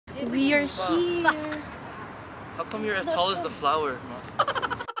We are here. How come you're as tall as the flower?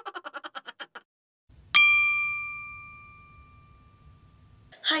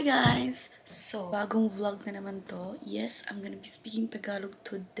 Hi guys! So, bagong vlog na naman to. Yes, I'm gonna be speaking Tagalog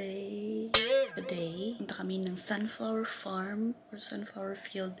today. Punta kami ng sunflower farm or sunflower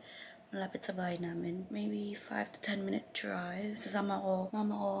field malapit sa bahay namin. Maybe 5 to 10 minute drive. Sasama ko,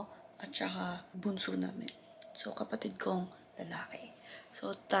 mama ko, at saka bunso namin. So, kapatid kong lalaki.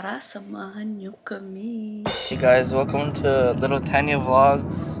 So, tara, samahan nyo kami. Hey guys, welcome to Little Tanya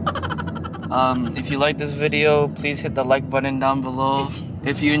Vlogs. If you like this video, please hit the like button down below.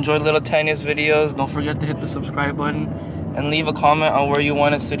 If you enjoyed Little Tanya's videos, don't forget to hit the subscribe button and leave a comment on where you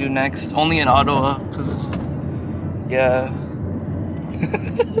want us to do next. Only in Ottawa, because, yeah.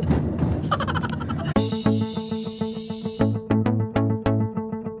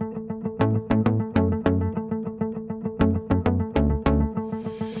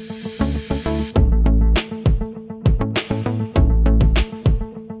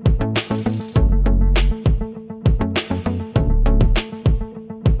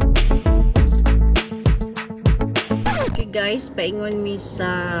 Guys, paingon mi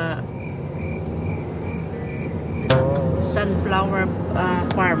sa sunflower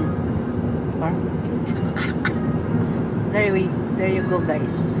farm. There you go,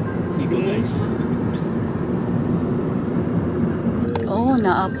 guys. See? Oh,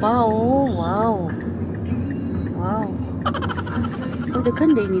 naapa. Oh, wow. Wow. Oh,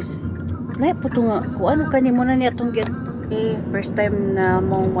 daghan din is. Lahat po ito nga. Kung ano kanimo na niya itong get. Okay, first time na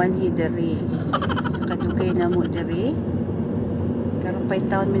mong one hideri. Sa kadugay na mo diri. Karong pa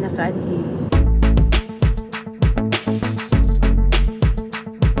taon mi nakaanhi.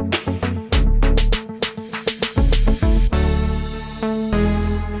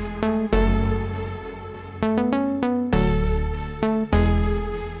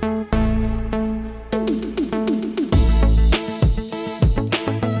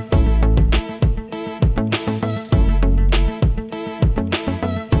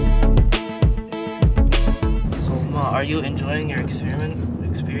 Are you enjoying your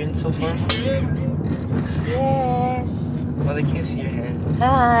experience so far? Yes. Well, I can't see your hand.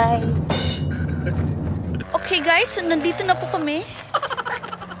 Hi. Okay guys, so nandito na po kami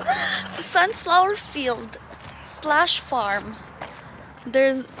sa sunflower field / farm.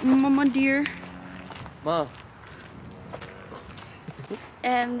 There's Mama Deer. Ma.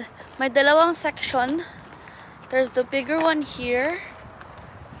 And may dalawang section. There's the bigger one here.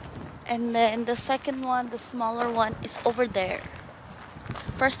 And then the second one, the smaller one, is over there.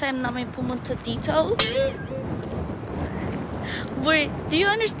 First time namin pumunta dito. Wait, do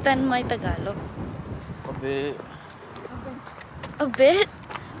you understand my Tagalog? A bit. A bit?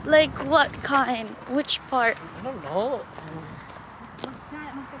 Like what kind? Which part? I don't know.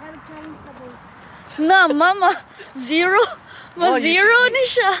 Na, mama, zero. Zero ni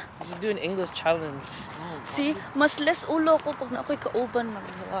siya. You should do an English challenge. See, mas less ulo ko pag na ako'y kauban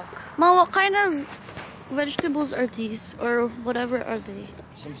mag-vlog. Ma, what kind of vegetables are these? Or whatever are they?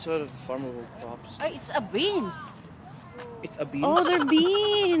 Some sort of farmable crops. Ay, it's a beans. It's a bean. Oh, they're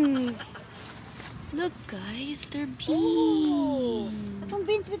beans. Look, guys, they're beans. Itong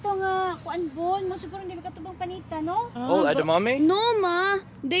beans bito nga kuan bon, mo siguro hindi katubang panita, no? Oh, edamame? No, ma.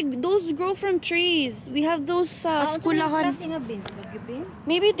 Those grow from trees. We have those sa skulahan. Nga beans, bagyo beans.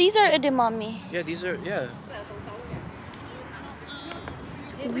 Maybe these are edamame. Yeah, these are, yeah.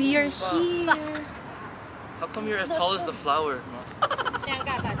 We are here. How come you're as tall as the flower? Ma?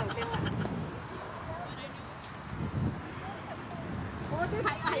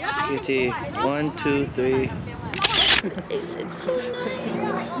 GT, 1, 2, 3. It's so nice.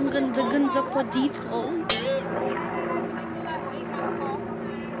 Ang ganda-ganda pa dito.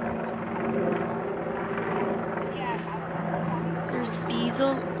 There's bees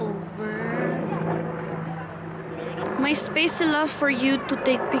all over. May space sila for you to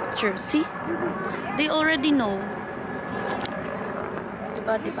take pictures. See? They already know.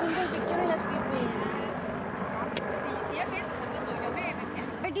 Diba, diba?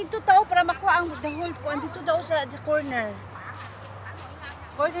 Dito tao para makuha ang the whole kuan dito daw sa corner.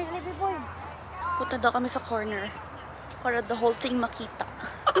 Corner libi boy. Punta daw kami sa corner para the whole thing makita.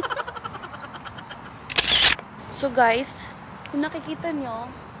 So guys, kung nakikita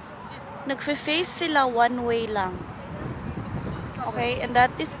nyo, nagfe-face sila one way lang. Okay, and that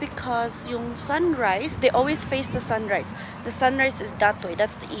is because yung sunrise, they always face the sunrise. The sunrise is that way,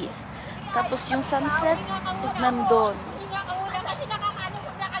 that's the east. Tapos yung sunset is nandun.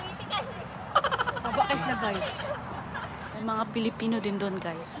 Sabakais na guys. May mga Pilipino din doon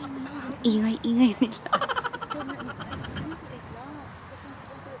guys. Ingay-ingay nila.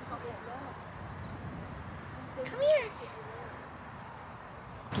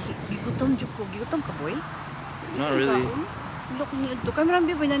 Gutom jud ko. Gutom ka boy? Not really. Look ni ito. Kami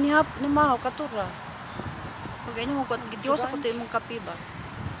rambi ba nanihap namahaw katura. Pag ganyan mo ko Diyos ako tayo mong kape ba.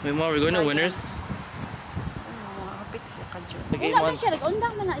 Wait, Mom, we're going to Winners. Kapit ko ka dyan. The game Wala man on. siya.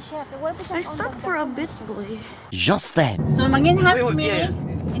 Nag-undang man na siya. Wala pa siya. I stopped for a bit, boy. Just then. So, manginhas Wait, me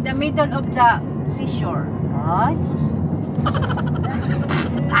yeah. in the middle of the seashore. Ay, sus.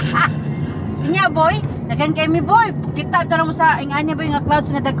 Inya, boy. Dagan kay mi, boy. Kita tara mo sa inganya boy nga clouds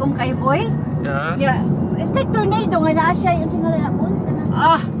nga dagkong kay boy. Yeah. Yeah. It's like tornado nga naa siya. Yung sinara na po.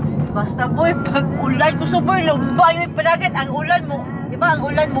 Ah. Basta boy, pag ulan ko sa boy, lumbay yung panagan. Ang ulan mo, di ba? Ang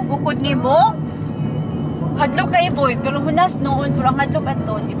ulan mo, gukod ni mo. Hadlok kayo boy, pero hunas noon, pero ang hadlok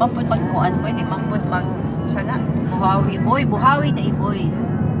ato, di ba po magkuan boy, di ba po mag, sana, buhawi boy, buhawi na boy.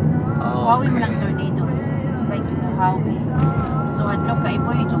 Oh, Buhawi mo lang tornado. It's like buhawi. So hadlok kayo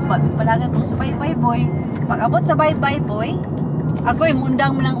boy, lumbay, panagan mo sa bye-bye boy. Pag abot sa bye-bye boy, agoy,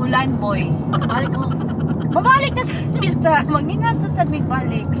 mundang mo ng ulan boy. Balik mo. Babalik na sa mista, manginas na sa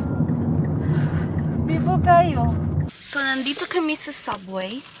balik. Bibo kayo. So, nandito kami sa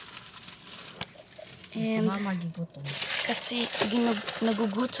subway. And, kasi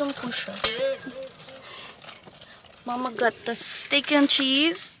nagugutom po siya. Mama got the steak and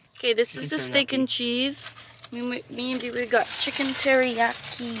cheese. Okay, this is the steak and cheese. Me and Bibi got chicken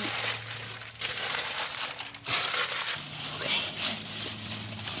teriyaki.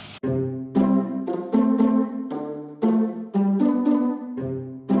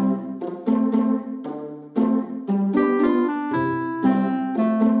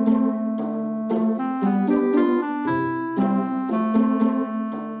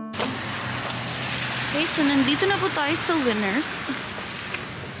 Okay, so nandito na po tayo sa Winners.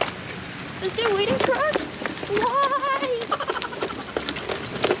 Is they waiting for us? Why?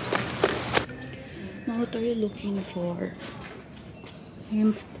 Now what are you looking for?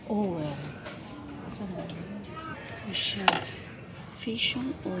 Hemp oil.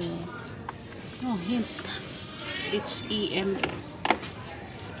 Facial oil. No, hemp. It's E-M.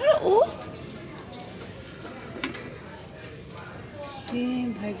 Pero oh!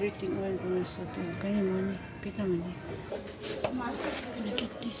 Hemp hydrating oil from sa ito. Kaya mo ni. Pita mo ni. Can I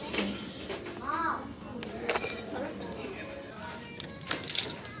get this, guys?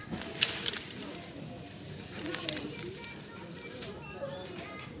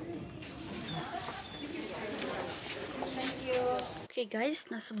 Okay guys,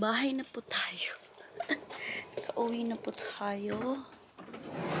 nasa bahay na po tayo. Nakauwi na po tayo.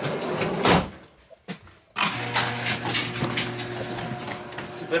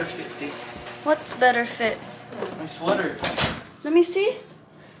 It's a better fit, D. What's better fit? My sweater. Let me see.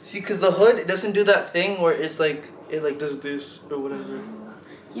 See, because the hood, it doesn't do that thing where it's like, it like does this or whatever.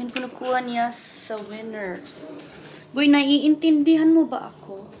 Yan po nakuha niya sa Winners. Boy, naiintindihan mo ba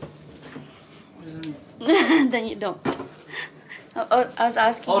ako? Then you don't. I was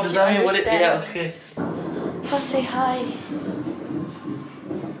asking Oh, if does you that mean what it, understand. yeah, okay. Oh, say hi.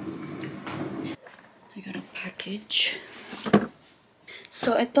 I got a package.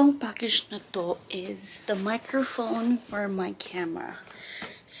 So, itong package na to is the microphone for my camera.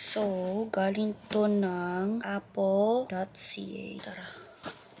 So, galing to ng apple.ca. Tara,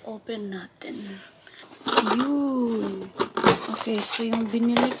 open natin. Yun. Okay, so yung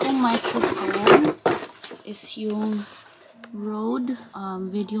binili kong microphone is yung Rode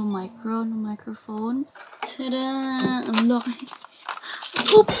Video Micro na microphone. Tada! Ang laki.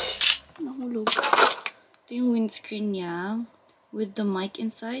 Oops! Nahulog. Ito yung windscreen niya with the mic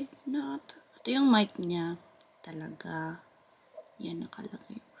inside. Ito yung mic niya. Talaga. Yan,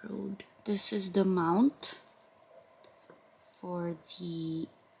 nakalagay Rode. This is the mount for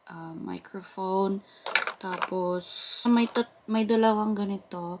the microphone. Tapos, may dalawang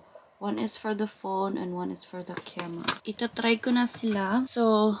ganito. One is for the phone and one is for the camera. Itatry ko na sila.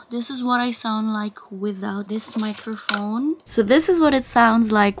 So, this is what I sound like without this microphone. So, this is what it sounds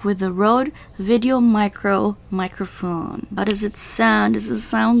like with the Rode Video microphone. How does it sound? Does it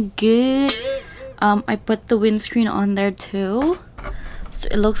sound good? I put the windscreen on there too. So,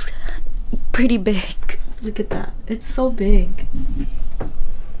 it looks pretty big. Look at that. It's so big.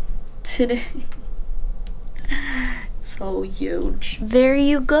 Today. So huge. There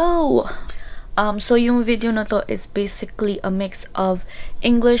you go. So yung video na to is basically a mix of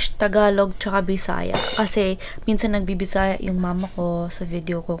English, Tagalog, tsaka Bisaya. Kasi minsan nagbibisaya yung mama ko sa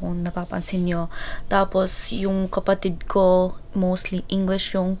video ko kung napapansin nyo. Tapos yung kapatid ko, mostly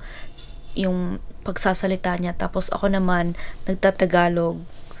English yung pagsasalita niya. Tapos ako naman, nagtatagalog.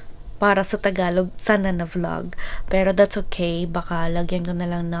 Para sa Tagalog, sana na vlog. Pero that's okay. Baka lagyan ko na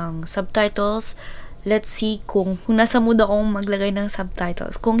lang ng subtitles let's see kung nasa mood akong maglagay ng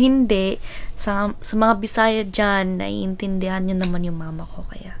subtitles. Kung hindi, sa mga Bisaya dyan, naiintindihan nyo naman yung mama ko,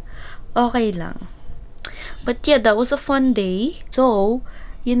 kaya okay lang. But yeah, that was a fun day. So,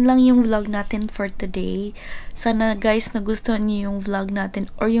 yun lang yung vlog natin for today. Sana guys, nagustuhan niyo yung vlog natin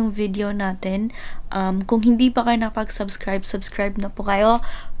or yung video natin. Kung hindi pa kayo nakapag-subscribe, subscribe na po kayo.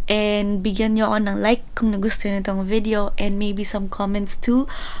 And bigyan nyo ako ng like kung nagustuhan niyo itong video. And maybe some comments too.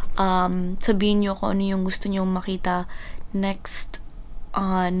 Sabihin nyo kung ano yung gusto nyo makita next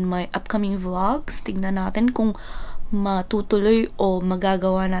on my upcoming vlogs. Tignan natin kung matutuloy o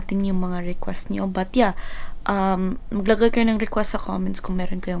magagawa natin yung mga request nyo. But yeah, maglagay kayo ng request sa comments kung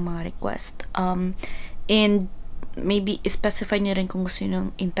meron kayong mga request. And maybe specify nyo rin kung gusto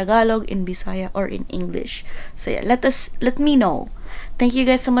nyo in Tagalog, in Bisaya, or in English. So yeah, let me know. Thank you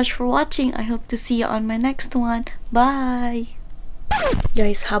guys so much for watching. I hope to see you on my next one. Bye!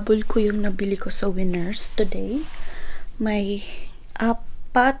 Guys, habol ko yung nabili ko sa Winners today. May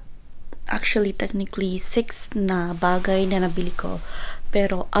actually technically 6 na bagay na nabili ko.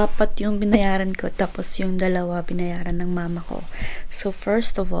 Pero 4 yung binayaran ko, tapos yung 2 binayaran ng mama ko. So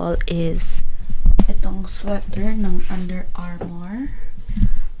first of all is itong sweater ng Under Armour.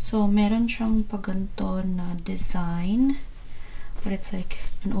 So meron siyang paganto na design, but it's like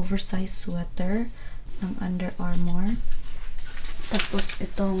an oversized sweater ng Under Armour. Tapos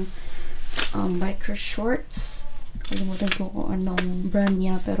itong biker shorts. Kalimutan ko kung anong brand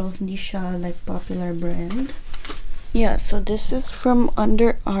niya, pero hindi siya like popular brand. Yeah, so this is from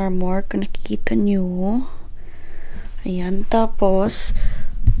Under Armour. Kung nakikita nyo. Ayan. Tapos,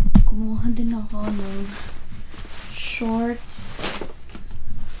 kumuha din ako ng shorts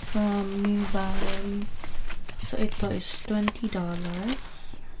from New Balance. So, ito is $20.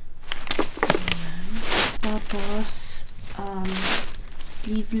 Ayan. Tapos,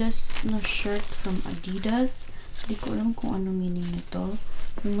 sleeveless na shirt from Adidas. Hindi ko alam kung ano meaning nito.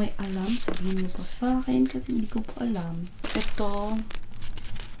 Kung may alam, sabihin niyo po sa akin kasi hindi ko po alam. Ito,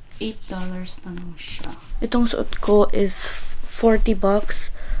 $8 lang siya. Itong suot ko is $40.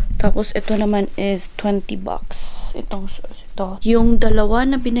 Tapos ito naman is $20. Itong suot ito. Yung 2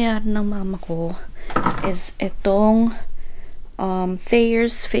 na binayaran ng mama ko is itong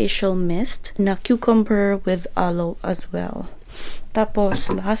Thayer's Facial Mist na cucumber with aloe as well. Tapos,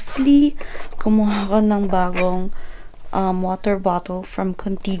 lastly, kumuha ko ng bagong water bottle from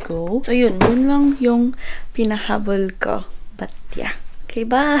Contigo. So, yun lang yung pinahabol ko. But, yeah. Okay,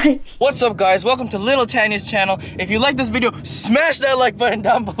 bye! What's up, guys? Welcome to Little Tanya's channel. If you like this video, smash that like button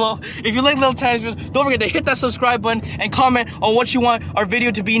down below. If you like Little Tanya's videos, don't forget to hit that subscribe button and comment on what you want our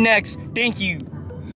video to be next. Thank you.